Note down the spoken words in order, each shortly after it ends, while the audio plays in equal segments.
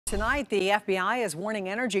Tonight, the FBI is warning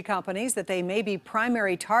energy companies that they may be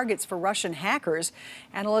primary targets for Russian hackers.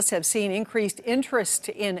 Analysts have seen increased interest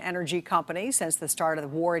in energy companies since the start of the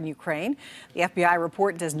war in Ukraine. The FBI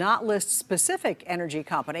report does not list specific energy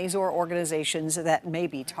companies or organizations that may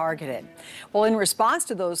be targeted. Well, in response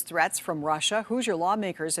to those threats from Russia, Hoosier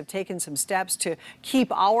lawmakers have taken some steps to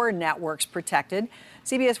keep our networks protected.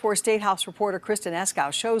 CBS 4 State House reporter Kristen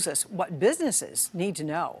Eskow shows us what businesses need to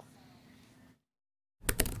know.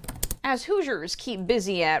 As Hoosiers keep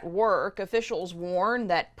busy at work, officials warn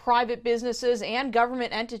that private businesses and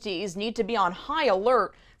government entities need to be on high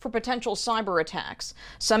alert for potential cyber attacks.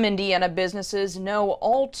 Some Indiana businesses know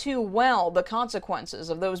all too well the consequences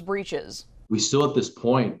of those breaches. We still at this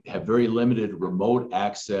point have very limited remote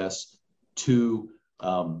access to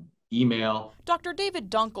email. Dr. David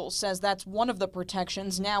Dunkel says that's one of the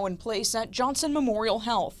protections now in place at Johnson Memorial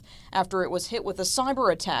Health after it was hit with a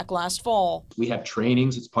cyber attack last fall. We have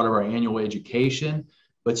trainings, it's part of our annual education,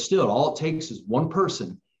 but still all it takes is one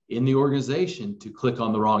person in the organization to click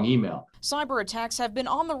on the wrong email. Cyber attacks have been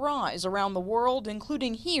on the rise around the world,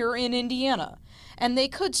 including here in Indiana, and they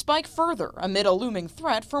could spike further amid a looming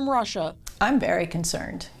threat from Russia. I'm very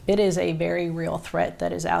concerned. It is a very real threat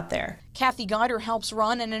that is out there. Kathy Guider helps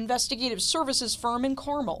run an investigative services firm in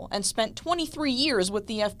Carmel and spent 23 years with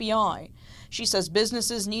the FBI. She says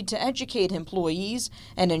businesses need to educate employees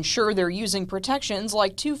and ensure they're using protections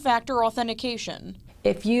like two-factor authentication.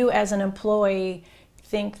 If you as an employee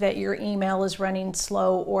think that your email is running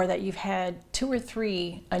slow or that you've had 2 or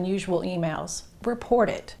 3 unusual emails, report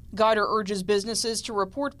it. Guider urges businesses to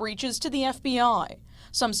report breaches to the FBI.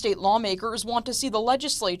 Some state lawmakers want to see the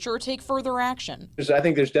legislature take further action. I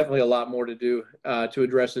think there's definitely a lot more to do to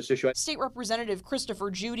address this issue. State Representative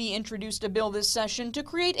Christopher Judy introduced a bill this session to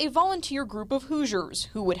create a volunteer group of Hoosiers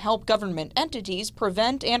who would help government entities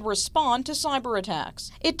prevent and respond to cyber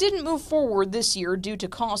attacks. It didn't move forward this year due to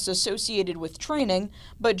costs associated with training,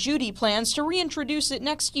 but Judy plans to reintroduce it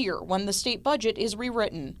next year when the state budget is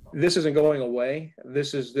rewritten. This isn't going away.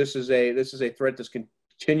 This is a threat that's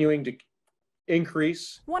continuing to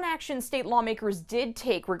increase. One action state lawmakers did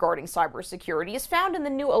take regarding cybersecurity is found in the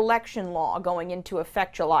new election law going into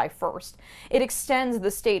effect July 1st. It extends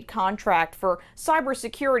the state contract for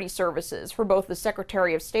cybersecurity services for both the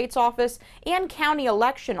Secretary of State's office and county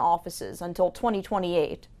election offices until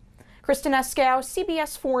 2028. Kristen Eskow,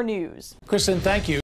 CBS 4 News. Kristen, thank you.